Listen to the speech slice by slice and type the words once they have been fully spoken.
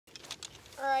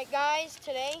Alright guys,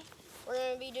 today we're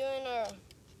going to be doing a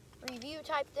review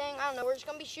type thing. I don't know, we're just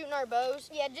going to be shooting our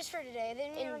bows. Yeah, just for today. Then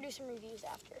we're going to do some reviews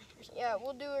after. Yeah,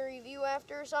 we'll do a review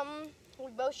after or something. We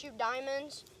both shoot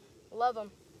diamonds. Love them.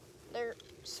 They're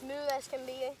smooth as can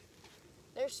be.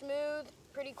 They're smooth,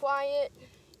 pretty quiet.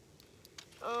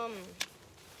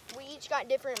 We each got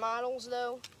different models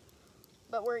though,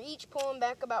 but we're each pulling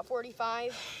back about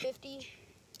 45, 50.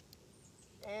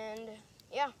 And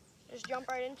yeah, just jump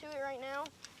right into it right now.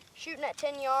 Shooting at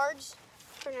 10 yards.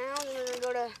 For now, then we're going to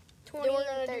go to 20 Then we're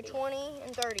going and to 30. do 20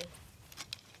 and 30.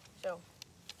 So,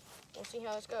 we'll see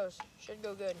how this goes. Should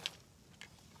go good.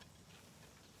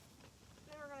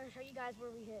 Then we're going to show you guys where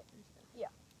we hit and stuff.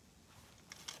 Yeah.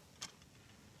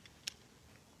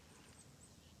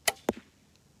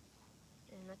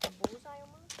 And that's a bullseye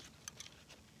almost.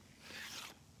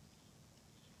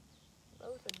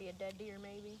 Both would be a dead deer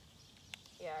maybe.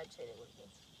 Yeah, I'd say they would be.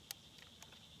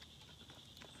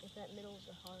 If that middle is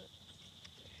the heart.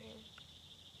 Okay.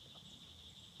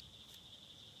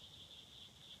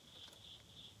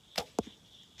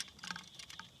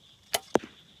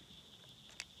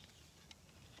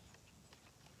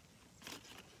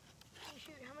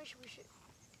 How much should we shoot?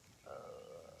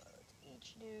 Let's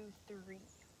each do 3.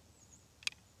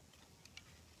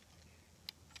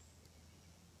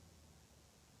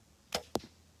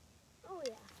 Oh,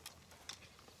 yeah.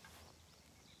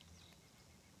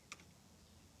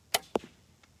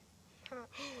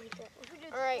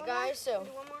 All right, guys, so.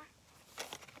 Do one more?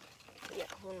 Yeah,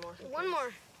 one more. One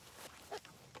more.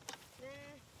 Then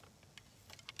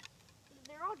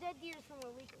they're all dead deers from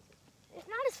what we can see. It's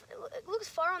not as, it looks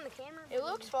far on the camera. It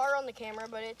looks far on the camera,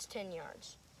 but it's 10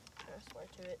 yards. I swear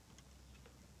to it.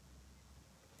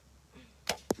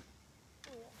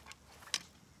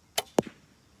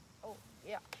 Oh,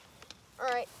 yeah. All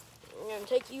right, I'm gonna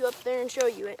take you up there and show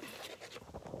you it.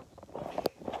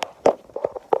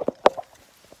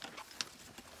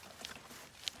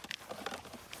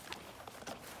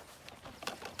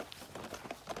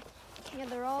 Yeah,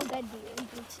 they're all dead deer. You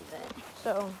can see that.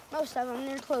 So, Most of them,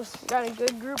 they're close. got a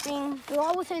good grouping. They're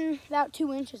all within about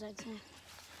 2 inches, I'd say.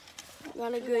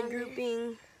 Got a good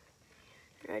grouping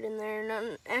right in there.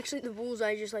 Nothing, actually, the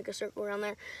bullseye just like a circle around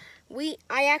there.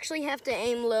 I actually have to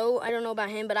aim low. I don't know about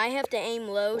him, but I have to aim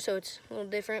low, so it's a little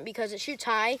different because it shoots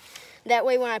high. That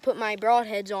way, when I put my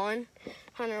broadheads on,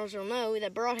 hunters will know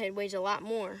that broadhead weighs a lot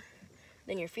more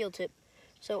than your field tip.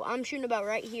 So I'm shooting about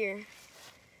right here.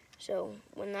 So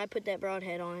when I put that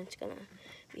broadhead on, it's gonna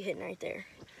be hitting right there.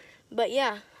 But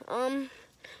yeah, we're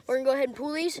gonna go ahead and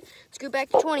pull these. Let's go back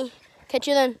to 20. Catch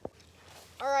you then.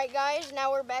 All right, guys, now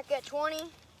we're back at 20.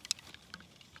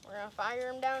 We're gonna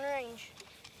fire them down range.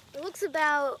 It looks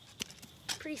about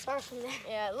pretty far from there.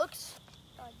 Yeah, it looks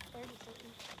 30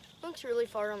 something. looks really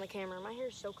far on the camera. My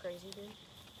hair's so crazy, dude.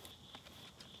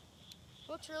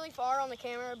 Looks really far on the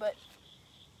camera, but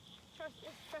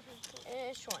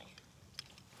it's 20.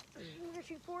 We're gonna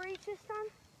shoot 4 each this time?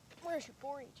 We're gonna shoot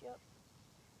 4 each, yep.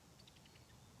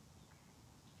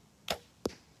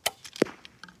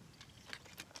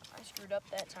 I screwed up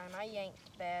that time. I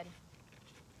yanked bad.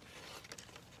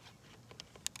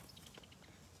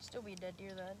 Still be a dead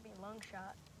deer though. That'd be a lung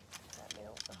shot. That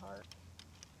middle with the heart.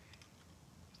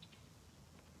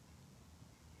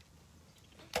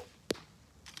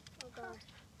 Oh gosh.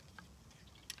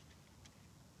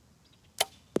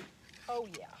 Oh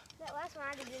yeah. That last one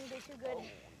I didn't do too good. Oh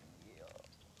yeah.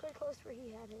 Pretty close where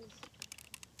he had his.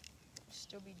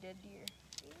 Still be dead deer.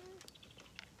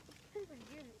 Depends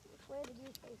which way the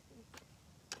deer's facing.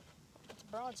 It's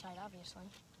broadside, obviously.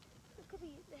 It could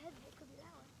be the head. It could be that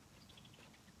way.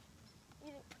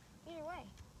 Either way.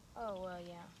 Oh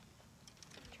yeah.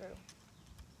 True.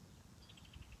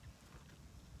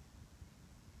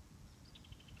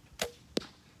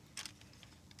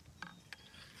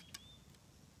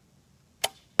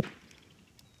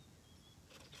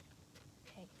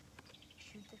 Okay.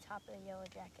 Shoot the top of the yellow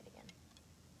jacket again.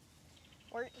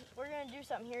 We're gonna do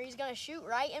something here. He's gonna shoot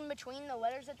right in between the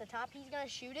letters at the top. He's gonna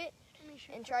shoot it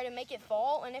and try to make it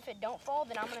fall. And if it don't fall,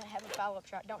 then I'm gonna have a follow-up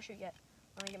shot. Don't shoot yet.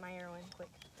 Let me get my arrow in quick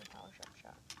for a follow-up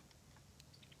shot.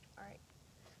 All right.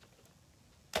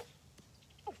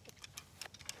 Oh.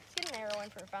 Let's get an arrow in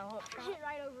for a follow-up shot. Hit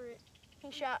right over it.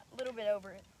 He shot a little bit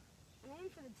over it. I'm aiming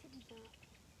for the tippy top.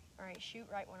 All right, shoot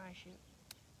right when I shoot.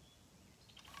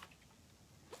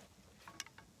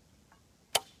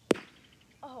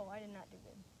 Oh, I did not do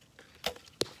good.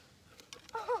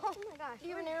 Oh my gosh. Do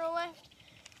you have an arrow left?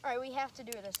 All right, we have to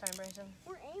do it this time, Bryson.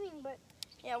 We're aiming, but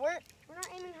Yeah, we're not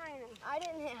aiming high enough. I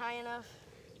didn't hit high enough.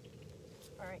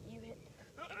 All right, you hit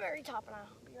the very top, and I'll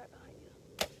be right behind you.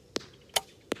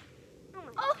 Oh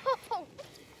my gosh. Oh!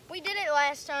 did it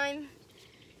last time.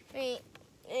 He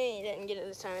didn't get it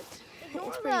this time.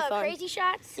 It's pretty fun. Crazy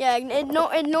shots. Yeah,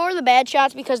 ignore the bad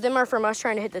shots because them are from us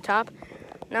trying to hit the top.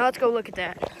 Now let's go look at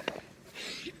that.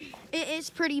 It is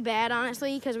pretty bad,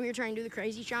 honestly, because we were trying to do the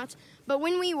crazy shots. But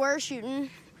when we were shooting,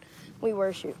 we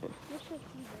were shooting.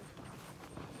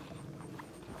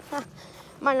 Huh.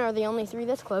 Mine are the only 3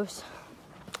 that's close.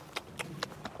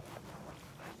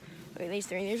 Look at these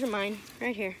 3. These are mine,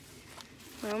 right here.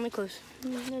 My only close.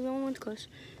 They're the only ones close.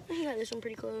 I got this one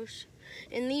pretty close.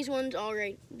 And these ones, all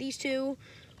right. These 2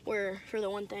 were for the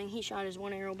one thing. He shot his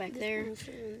 1 arrow back there.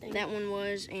 That one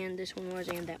was, and this one was,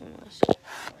 and that one was.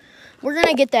 We're going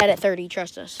to get that at 30,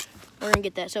 trust us. We're going to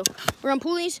get that. So we're on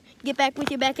Pulleys. Get back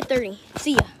with you back at 30.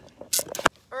 See ya.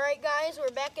 All right, guys, we're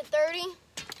back at 30.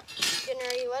 Getting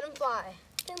ready to let them fly.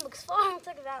 It looks far. It's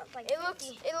like about like It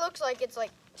looks like it's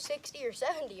like 60 or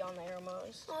 70 on there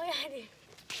almost. Oh yeah, I do.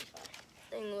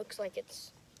 Thing looks like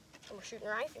we're shooting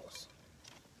rifles.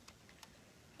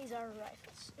 These are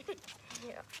rifles.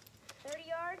 Yeah. 30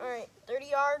 yards. All right, 30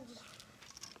 yards.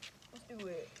 Let's do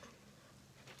it.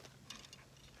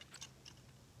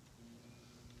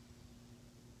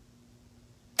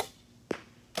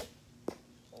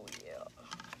 Oh yeah.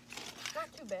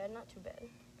 Not too bad, not too bad.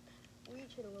 We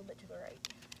each hit a little bit to the right.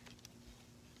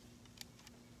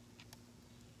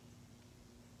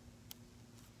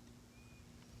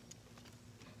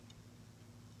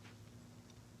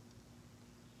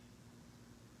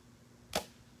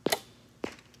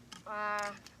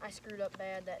 I screwed up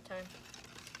bad that time.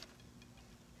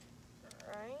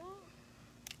 Alright.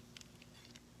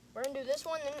 We're gonna do this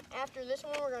one, then after this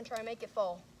one, we're gonna try to make it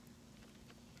fall.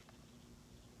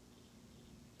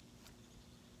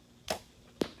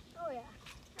 Oh yeah.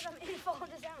 I got it fall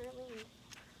just down and lean.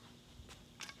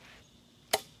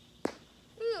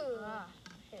 Ooh.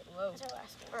 Hit low. That's our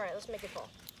last one. Alright, let's make it fall.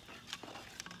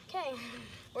 Okay.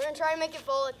 We're gonna try to make it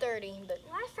fall at 30, but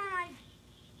Last time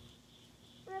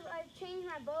I changed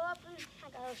my bow up and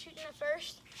like I was shooting at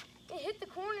first. It hit the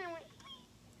corner and went.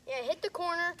 yeah, hit the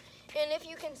corner, and if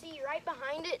you can see right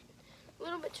behind it, a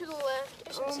little bit to the left,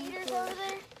 There's some cedars over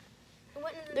there. It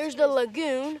went into there's the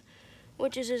lagoon,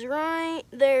 which is right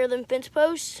there, them fence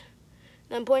posts.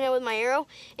 And I'm pointing out with my arrow.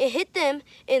 It hit them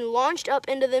and launched up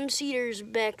into them cedars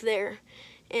back there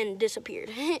and disappeared.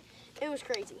 It was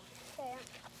crazy. Okay.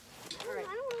 All right.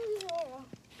 I don't want to use the arrow.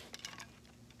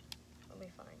 It'll be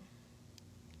fine.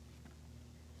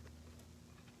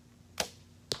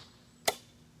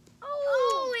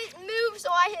 Oh, it moved, so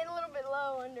I hit a little bit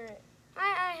low under it.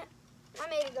 I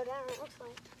made it go down. It looks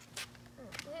like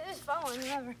it was falling.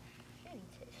 Never.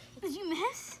 Did you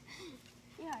miss?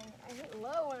 Yeah, I hit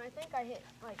low, and I think I hit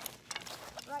like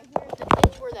right here at the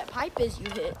place where that pipe is. You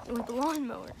hit with the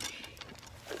lawnmower.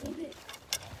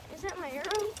 Is that my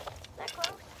arrow? That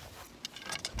close?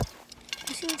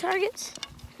 You see the targets?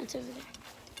 That's over there.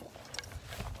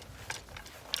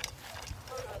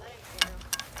 Oh no, that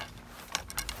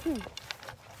ain't arrow.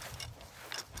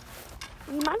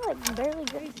 You might have like barely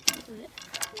grazed the tip of it.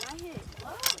 I hit it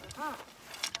low. Huh.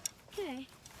 Okay.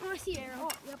 Oh, I see arrow. Oh,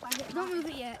 yep, I hit it. Don't move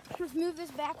it yet. Let's move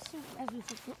this back as we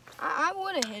flip it. I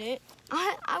would have hit it.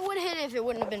 I would have hit it if it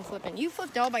wouldn't have been flipping. You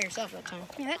flipped all by yourself that time.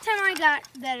 Yeah, that time I got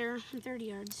better from 30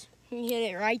 yards. You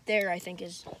hit it right there, I think,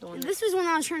 is the one. This was one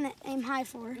I was trying to aim high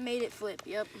for. Made it flip,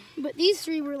 yep. But these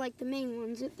 3 were like the main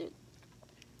ones.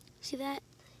 See that?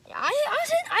 Yeah, I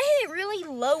hit it really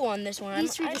low on this one.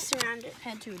 These 3 I just surround it.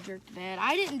 had to have jerked bad.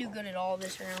 I didn't do good at all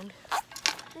this round.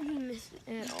 And he missed it.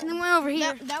 At all. And then went over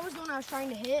here. That was the one I was trying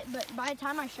to hit, but by the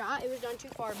time I shot, it was done too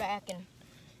far back and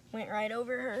went right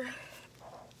over her.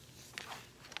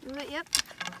 Yep.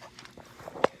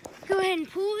 Go ahead and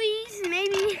pull these.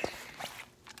 Maybe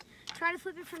try to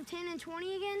flip it from 10 and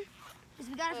 20 again. Because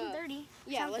we got it from 30.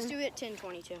 Yeah, let's do it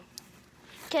 10-22.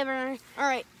 Okay, Bernard. All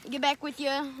right, get back with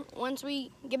you once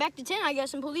we get back to 10, I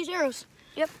guess, and pull these arrows.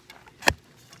 Yep.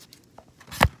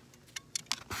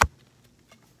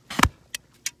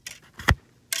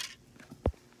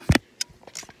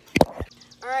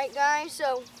 All right, guys,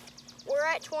 so we're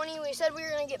at 20. We said we were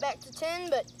going to get back to 10,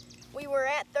 but we were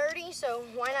at 30, so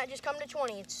why not just come to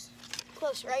 20? It's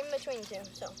close, right in between two,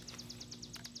 so.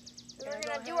 We're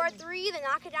going to do our 3, then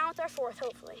knock it down with our 4th,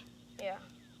 hopefully. Yeah,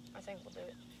 I think we'll do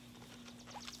it.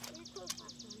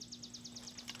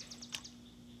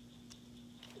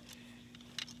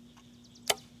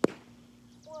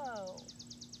 Whoa. Oh,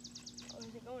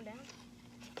 is it going down?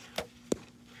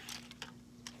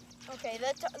 Okay,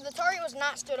 the target was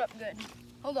not stood up good.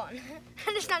 Hold on.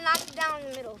 I just got knocked down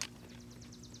in the middle.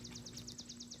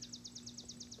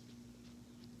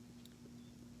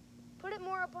 Put it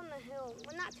more up on the hill.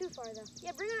 Well, not too far, though.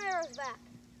 Yeah, bring our arrows back.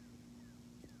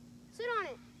 Sit on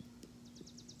it.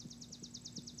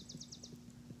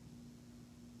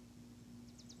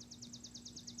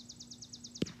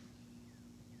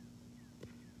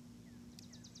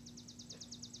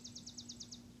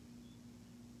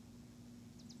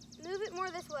 Move it more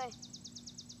this way.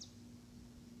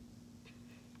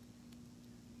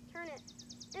 Turn it.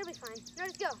 It'll be fine. No,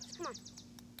 just go. Just come on.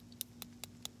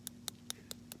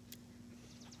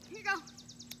 Here you go.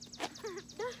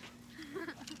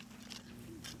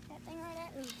 That thing right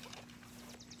at me.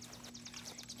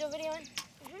 Still videoing?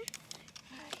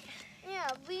 Yeah,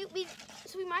 we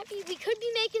could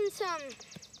be making some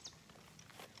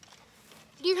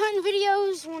deer hunting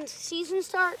videos when season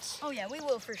starts. Oh yeah, we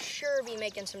will for sure be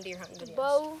making some deer hunting videos.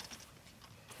 Bow.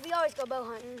 We always go bow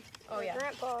hunting. Oh yeah.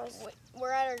 Grandpa's.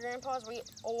 We're at our grandpa's. We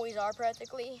always are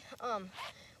practically.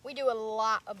 We do a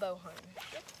lot of bow hunting.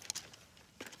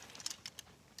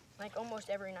 Like almost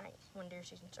every night when deer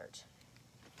season starts.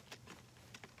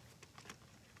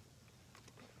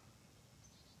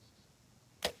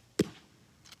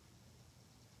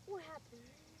 What happened?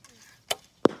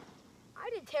 I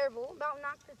did terrible. About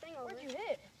knocked the thing over. Where'd you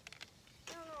hit?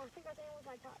 I don't know. I think I was aiming with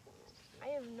my top one. I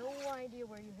have no idea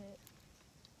where you hit.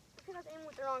 I think I was aiming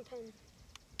with the wrong pin.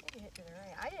 I think you hit to the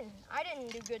right. I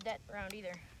didn't do good that round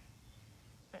either.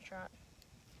 That shot.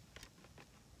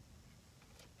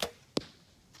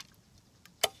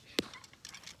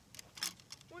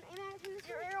 Want to aim at it from this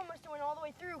Your way? arrow must have went all the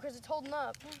way through because it's holding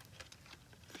up.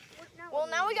 Now Well,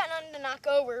 what? now we got nothing to knock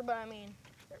over, but I mean,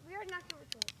 We already knocked over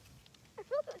twice. I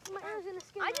felt like my arrow's gonna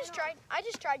skin. I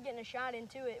just tried getting a shot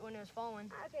into it when it was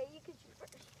falling. Okay, you can shoot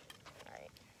first. All right.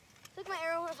 Look, my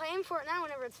arrow. If I aim for it now,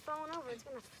 whenever it's falling over, it's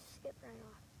gonna skip right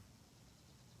off.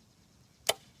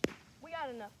 We got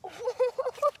enough.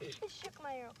 It shook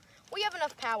my arrow. We have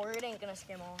enough power. It ain't gonna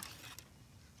skim off.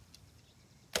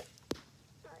 Oh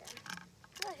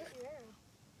yeah. I hit your arrow.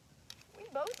 We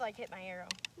both like hit my arrow.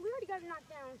 We already got it knocked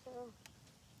down, so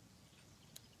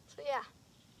yeah.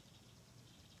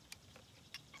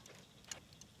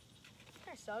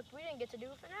 That sucked. We didn't get to do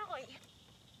a finale.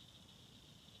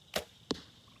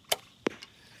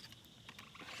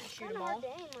 Shoot Kinda them hard all. to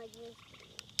aim like this.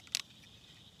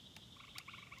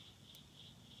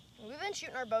 We've been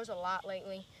shooting our bows a lot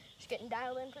lately. Just getting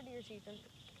dialed in for deer season.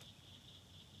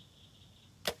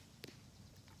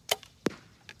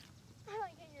 I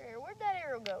like hit your arrow. Where'd that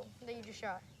arrow go that you just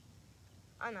shot?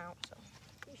 I'm out, so.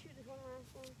 You shoot this one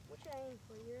last one. What should I aim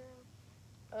for? Your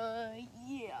arrow?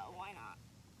 Yeah, why not?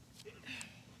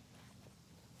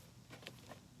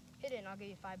 Hit it and I'll give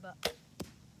you $5.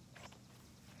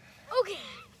 Okay.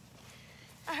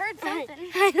 I heard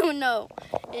something. I don't know.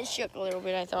 It shook a little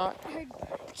bit, I thought. I heard.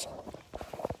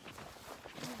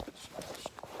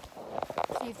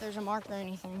 See if there's a mark or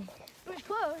anything. It was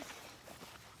close.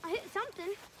 I hit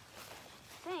something.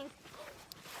 I think.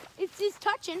 It's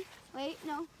touching. Wait,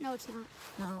 no, it's not.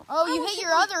 No. Oh, you hit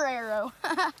your other arrow.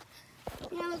 Yeah,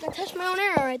 look, I touched my own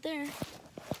arrow right there.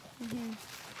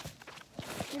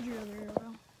 Where'd your other arrow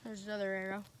go? There's the other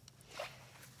arrow.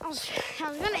 I was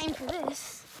gonna aim for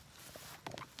this.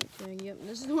 Okay, yep,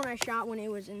 this is the one I shot when it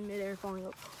was in midair falling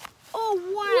up. Oh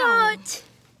wow! What?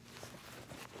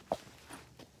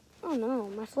 Oh no,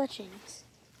 my fletchings.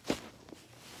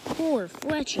 Poor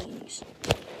fletchings.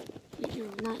 No,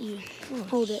 not you. Oh,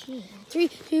 Hold it. shit. 3,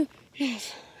 2, 1.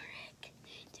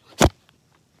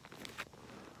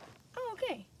 Oh,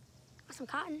 okay. Got some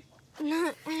cotton.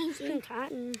 Not Some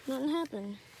cotton. nothing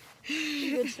happened.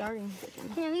 Good starting.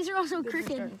 Yeah, these are also Good for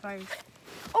crooked. starting fires.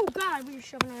 Oh God, we were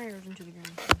shoving our arrows into the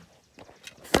ground.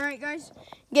 All right, guys.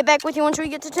 Get back with you once we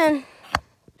get to 10.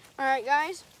 All right,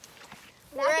 guys.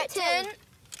 We're Back at 10.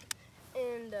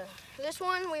 And this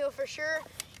one, we will for sure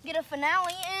get a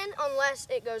finale in unless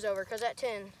it goes over. Because at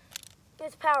 10,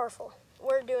 It's powerful.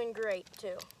 we're doing great,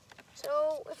 too.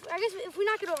 So I guess if we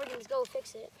knock it over, just go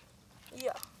fix it.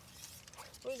 Yeah.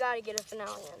 We got to get a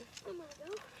finale in. I'm gonna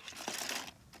go.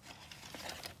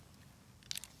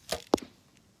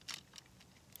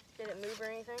 Did it move or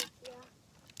anything? Yeah.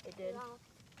 It did. Rock.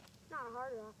 Not a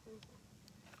hard rock. Or anything.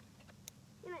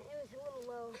 You know, it was a little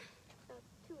low. About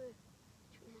 2.5 inches.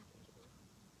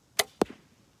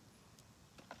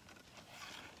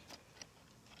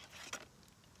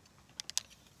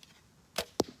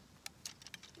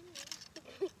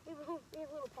 We have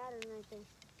a little pattern right there.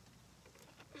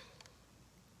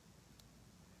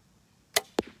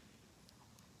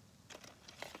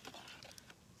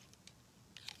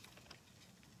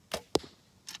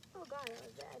 Oh God, that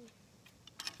was bad.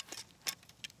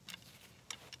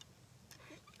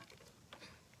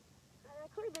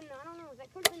 That could have been, I don't know,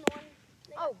 that could have been the one.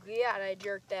 Oh, God, I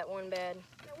jerked that one bad.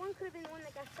 That one could have been the one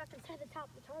that got stuck inside the top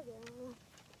of the target. I don't know.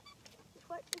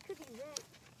 What? It could be that.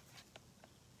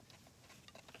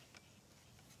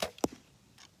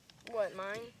 What,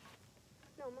 mine?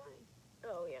 No, mine.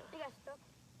 Oh, yeah. It got stuck.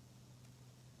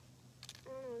 I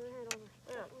don't know. It had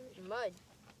over. Yeah, mud.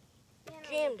 Yeah, no,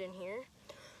 Jammed in here.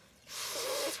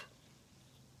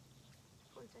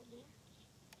 one side there.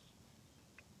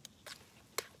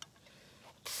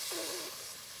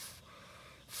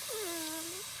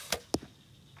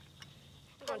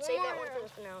 Come on, save that one for the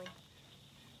finale.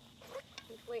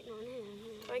 I'm just waiting on him.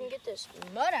 So I can get this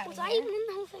mud out Was of I here. even in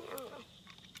the whole thing? I don't know.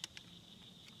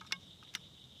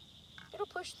 It'll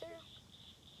push through.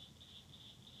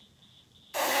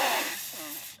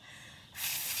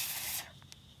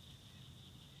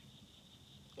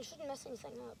 You shouldn't mess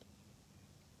anything up.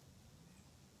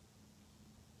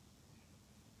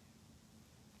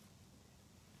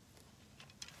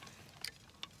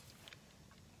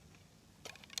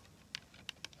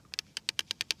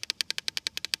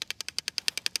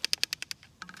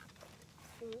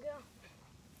 Here we go.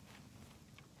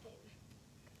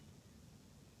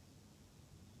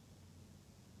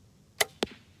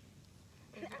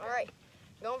 All right,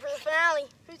 going for the finale.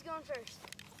 Who's going first?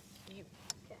 You.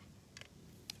 Okay.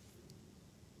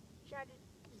 Should I just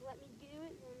let me do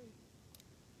it? And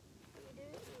let me do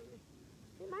it.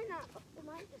 And it might not. It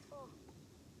might just fall.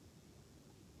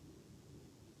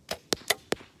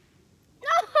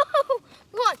 No!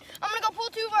 Come on, I'm gonna go pull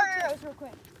 2 of our arrows real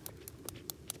quick.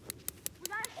 We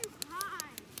gotta shoot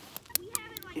high. We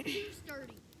have it like too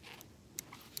sturdy.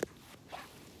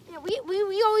 Yeah,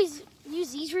 we always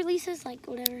use these releases, like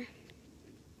whatever.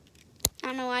 I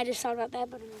don't know why I just thought about that,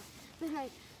 but we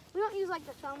don't use like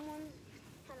the thumb ones.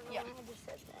 I don't know Yeah. why I just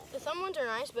said that. The thumb ones are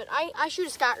nice, but I shoot a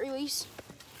Scott release.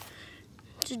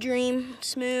 It's a dream,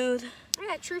 smooth. I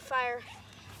got True Fire.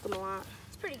 Them a lot.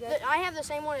 It's pretty good. I have the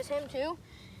same one as him too.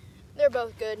 They're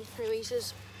both good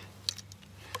releases.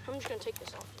 I'm just gonna take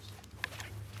this off.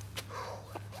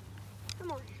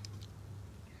 Come on.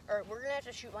 All right, we're gonna have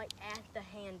to shoot like at the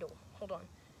handle. Hold on.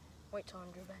 Wait till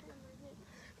I'm drew back.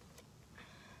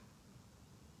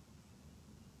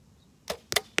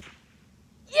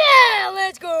 Yeah,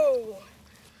 let's go.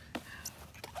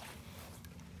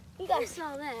 You guys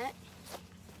saw that.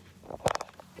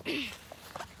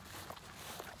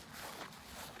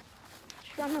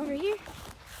 Come over here.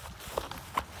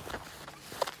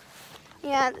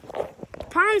 Yeah, the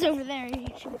pond's over there. You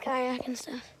can shoot a kayak and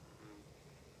stuff.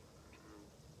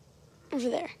 Over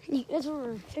there. That's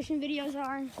where our fishing videos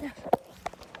are and stuff.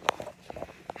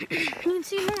 You can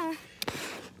see more.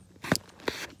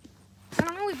 I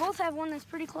don't know, we both have one that's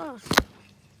pretty close.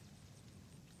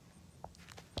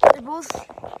 They're both,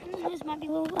 this might be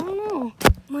a little, I don't know.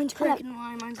 Mine's Hold up. cracking the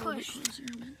line. Mine's a little bit Push. closer.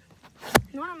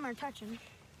 None of them are touching.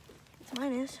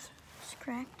 Mine is. It's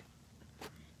cracked.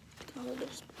 Oh, look at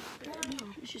this.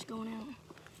 It's just going out.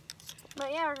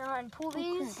 But yeah, we're gonna go ahead and pull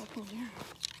these. Crap, I can't hear.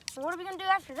 So what are we gonna do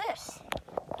after this?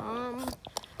 I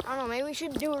don't know. Maybe we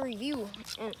should do a review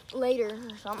later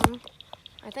or something.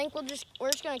 I think we're just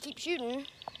gonna keep shooting.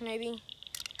 Maybe.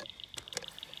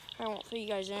 I won't fill you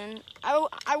guys in.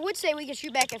 I would say we could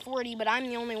shoot back at 40, but I'm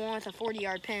the only one with a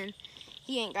 40-yard pin.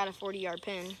 He ain't got a 40-yard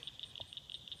pin.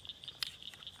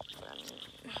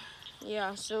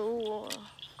 Yeah, so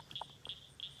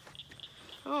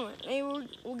oh, maybe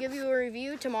we'll give you a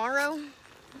review tomorrow.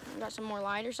 Got some more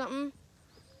light or something.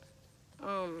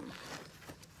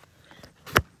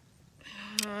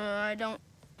 I don't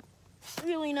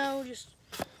really know.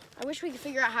 I wish we could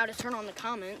figure out how to turn on the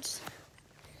comments.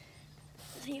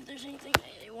 See if there's anything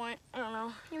they want. I don't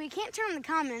know. Yeah, we can't turn on the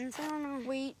comments. I don't know.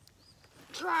 We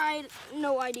tried,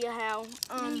 no idea how.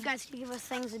 And you guys can give us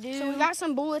things to do. So we got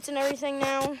some bullets and everything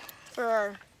now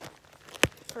for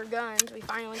guns. We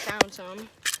finally found some.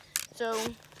 So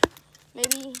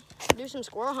maybe do some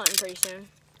squirrel hunting pretty soon.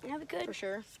 Yeah, we could. For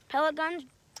sure. Pellet guns,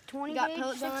 20 We got gauge,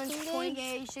 pellet 16 guns, gauge, 20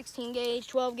 gauge, 16 gauge,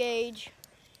 12 gauge.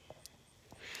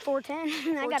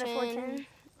 410. I got a 410.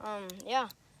 Yeah.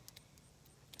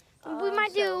 We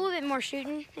might do a little bit more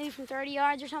shooting, maybe from 30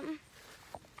 yards or something.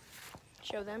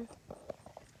 Show them.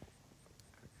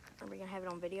 Are we gonna have it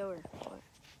on video or what?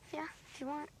 Yeah, if you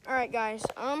want. All right, guys.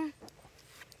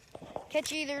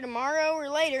 Catch you either tomorrow or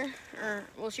later, or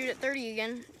we'll shoot at 30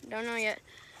 again. Don't know yet.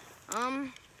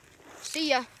 See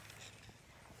ya.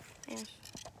 Yes.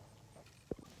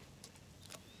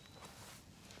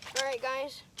 All right,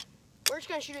 guys. We're just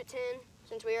gonna shoot at 10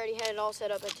 since we already had it all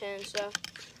set up at 10. So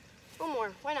one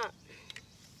more. Why not?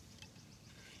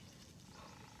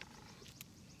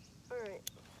 All right.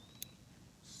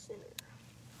 Center.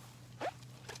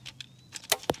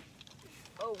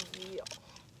 Oh yeah.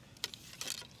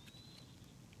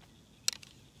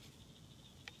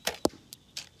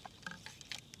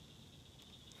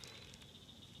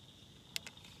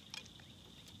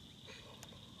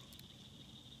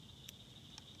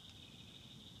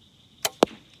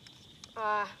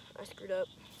 I screwed up.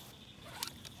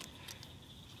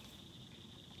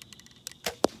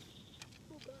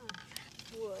 Oh god.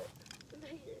 What?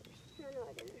 No,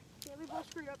 I didn't. Yeah, we both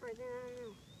screwed up right there. I don't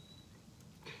know.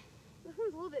 This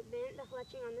one's a little bit bent, the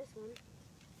fletching on this one.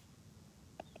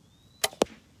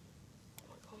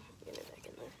 Get it back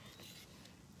in there.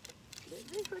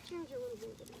 The fletchings are a little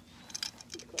bit bent.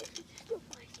 It's close. It's still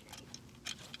fine tonight.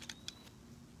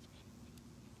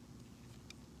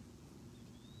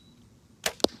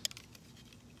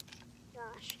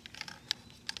 Gosh.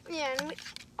 Yeah, and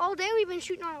all day we've been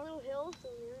shooting on a little hill, so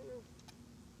I don't know.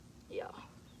 Yeah.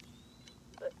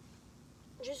 But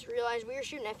just realized we were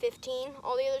shooting at 15.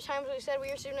 All the other times we said we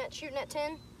were shooting at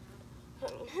 10.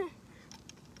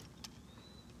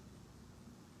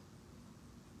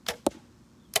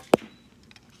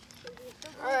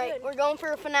 All right, we're going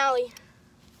for a finale.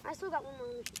 I still got one more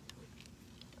on the shoot.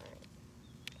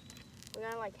 We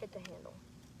gotta like hit the handle.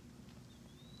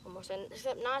 Almost, and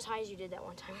except not as high as you did that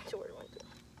one time. That's where it went through.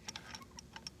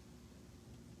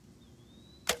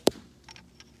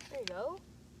 There you go.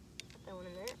 Put that one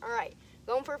in there. All right,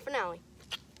 going for a finale.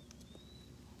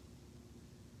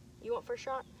 You want first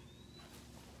shot?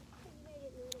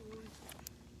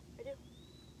 I do.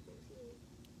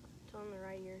 It's on the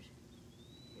right ears.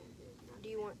 Do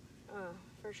you want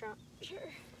first shot? Sure.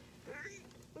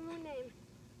 One more name.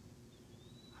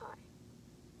 High.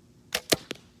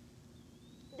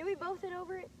 Did we both hit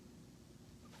over it?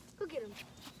 Go get him.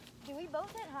 Did we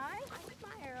both hit high? I hit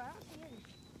my arrow. I don't see his.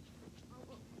 Oh,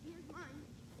 well, here's mine.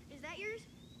 Is that yours?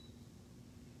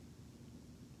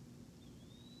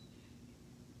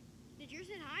 Did yours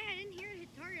hit high? I didn't hear it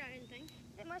hit target, I didn't think.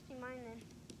 It must be mine then.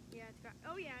 Yeah, it's got,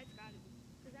 oh yeah, it's got it.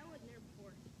 Because that wasn't there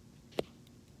before.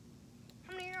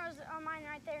 How many arrows are mine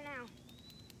right there now?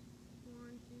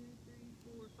 1, 2, 3,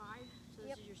 4, 5. So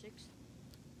Yep. this is your 6th.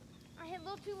 I hit a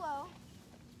little too low.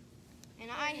 And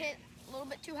I hit a little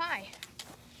bit too high.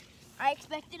 I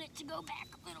expected it to go back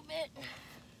a little bit.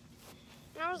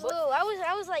 And I was low. I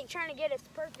was like trying to get it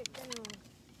perfect and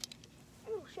a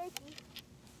little shaky.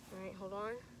 All right, hold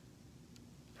on.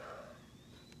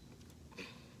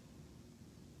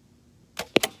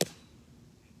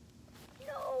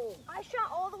 No, I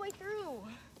shot all the way through.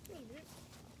 Yes,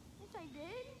 I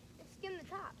did. It skimmed the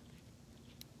top.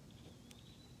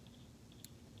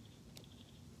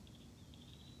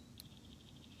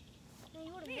 No,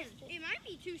 you would have Man, missed it. it might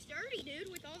be too sturdy,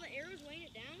 dude, with all the arrows weighing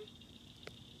it down.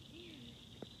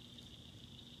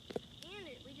 And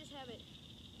we just have it.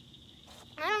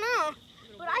 I don't know,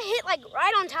 but I hit like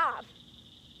right on top.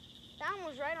 That one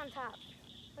was right on top.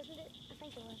 Wasn't it? I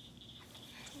think it was.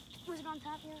 Was it on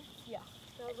top here? Yeah.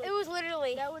 It was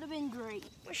literally. That would have been great.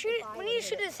 We need to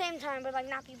shoot at the same time, but like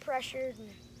not be pressured. And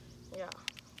Yeah.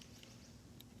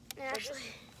 actually,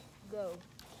 Go.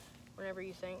 Whenever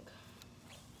you think.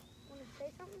 want to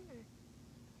say something?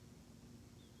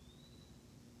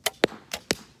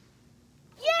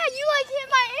 Yeah, you like hit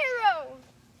my arrow.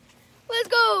 Let's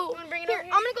go. You wanna bring it Here, over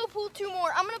here? I'm gonna go pull 2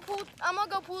 more. I'm gonna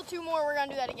go pull 2 more. We're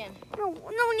gonna do that again. No,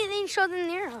 we didn't show them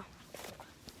the arrow.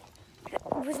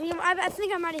 I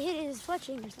think I might have hit his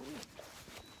fletching or something.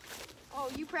 Oh,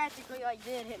 you practically like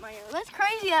did hit my arrow. That's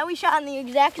crazy that we shot in the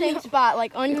exact same spot,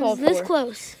 like uncalled for. This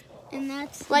close, and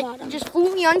that's Like bottom. just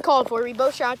fully uncalled for. We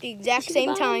both shot at the exact See the same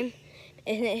bottom? time,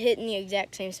 and it hit in the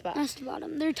exact same spot. That's the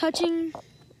bottom. They're touching.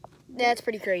 That's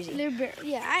pretty crazy.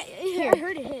 Yeah, I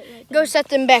heard it hit right Go there. set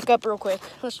them back up real quick.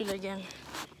 Let's do that again.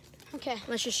 Okay.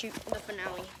 Let's just shoot the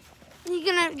finale. You're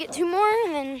gonna get 2 more,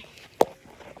 and then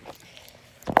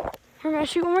we're gonna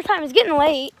shoot one more time. It's getting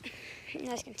late. You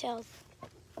guys can tell.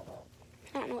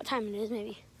 I don't know what time it is.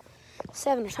 Maybe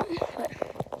 7 or something. But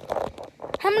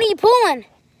how many are you pulling?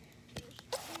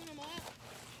 Pulling them off,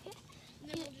 and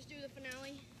then we'll just do the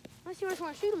finale. Unless you just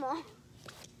want to shoot them all.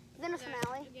 Then a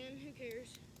finale. Again, who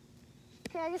cares?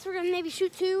 Okay, I guess we're gonna maybe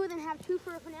shoot 2, and then have 2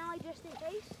 for a finale just in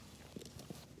case.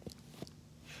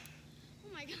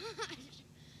 Oh my gosh.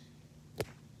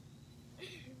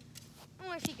 I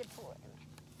wonder if he could pull it.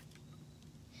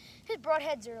 His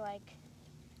broadheads are like,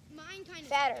 Mine kind of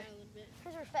Fatter. a little bit.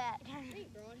 his are fat. I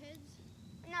think broadheads.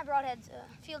 Not broadheads,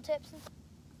 field tips.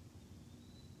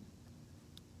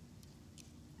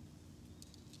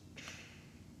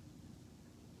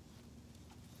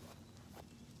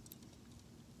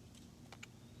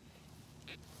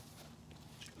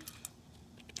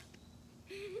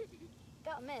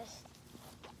 Got missed.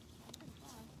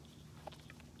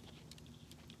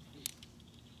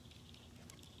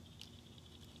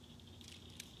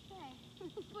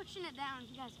 Pushing it down,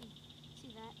 if you guys can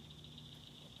see that.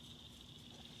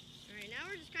 All right, now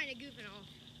we're just kind of goofing off.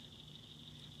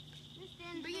 Just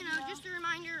in But you know, just a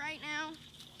reminder right now,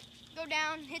 go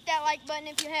down, hit that like button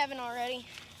if you haven't already.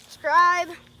 Subscribe.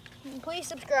 Please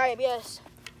subscribe, yes.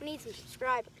 We need some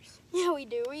subscribers. Yeah, we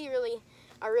do. We really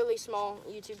are really small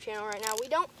YouTube channel right now. We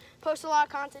don't post a lot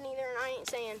of content either, and I ain't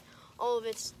saying all of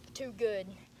it's too good.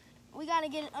 We got to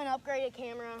get an upgraded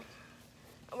camera.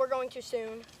 We're going to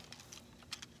soon.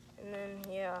 And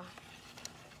then, yeah.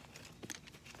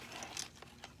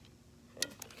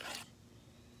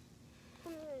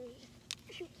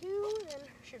 Shoot two, and then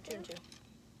Shoot two and two.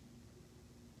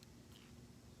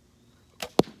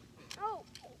 oh.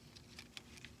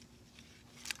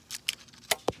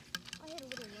 I hit a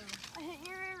little low. I hit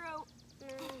your arrow. No.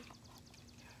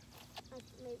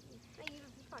 Maybe. You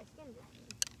probably skinned it.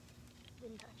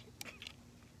 Didn't touch it.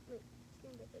 Wait,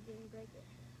 skinned it but didn't break it.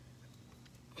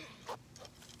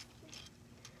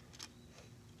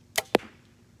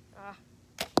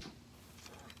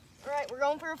 Alright, we're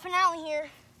going for a finale here.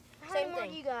 How Same many more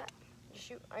thing. do you got? Just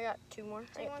shoot. I got two more.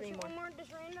 So I you got want to three shoot more. one more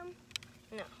just random?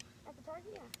 No. At the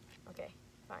target? Yeah. Okay,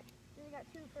 fine. Then you got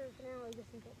two for the finale just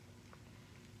in case.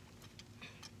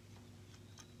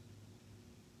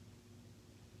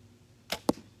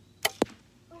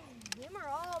 Oh, them are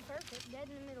all perfect. Dead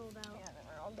in the middle about. Yeah, then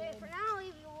we're all Okay, dead.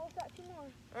 finale, we both got two more.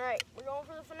 Alright, we're going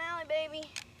for the finale, baby.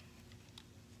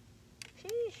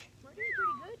 Sheesh. We're doing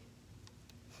pretty good.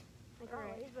 Like All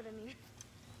right. always, but I mean,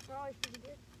 we're always pretty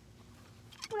good.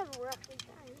 Whenever we're actually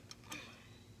trying.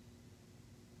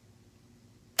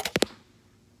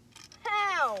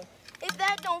 How? If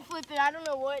that don't flip it, I don't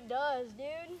know what does,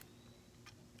 dude.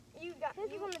 You got.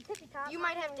 His is on the tippy top. You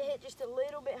might have to hit just a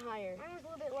little bit higher. Mine was a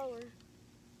little bit lower.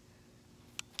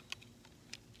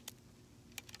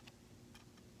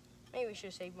 Maybe we should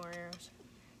have saved more arrows.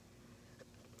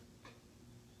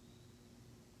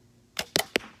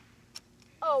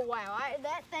 Oh wow!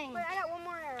 That thing. Wait, I got one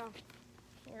more arrow.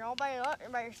 You're all by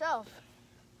yourself.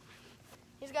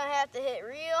 He's gonna have to hit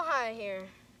real high here.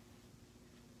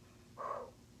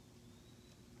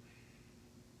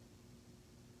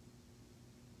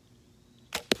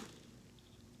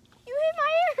 You hit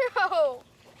my arrow.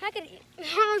 I don't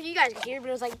know if you guys could hear, but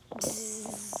it was like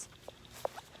bzzz,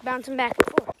 bouncing back and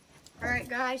forth. All right,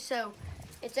 guys. So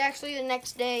it's actually the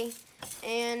next day,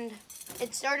 and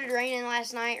it started raining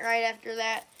last night. Right after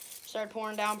that, started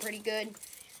pouring down pretty good.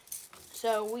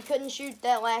 So we couldn't shoot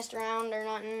that last round or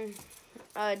nothing.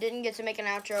 Didn't get to make an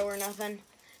outro or nothing.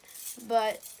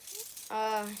 But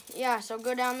yeah, so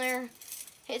go down there,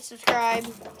 hit subscribe,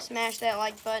 smash that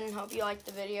like button. Hope you liked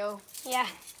the video. Yeah.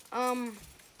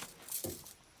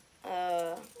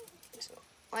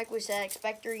 Like we said,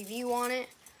 expect a review on it.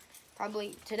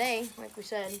 Probably today, like we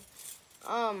said.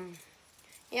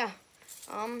 Yeah.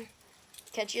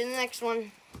 Catch you in the next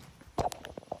one.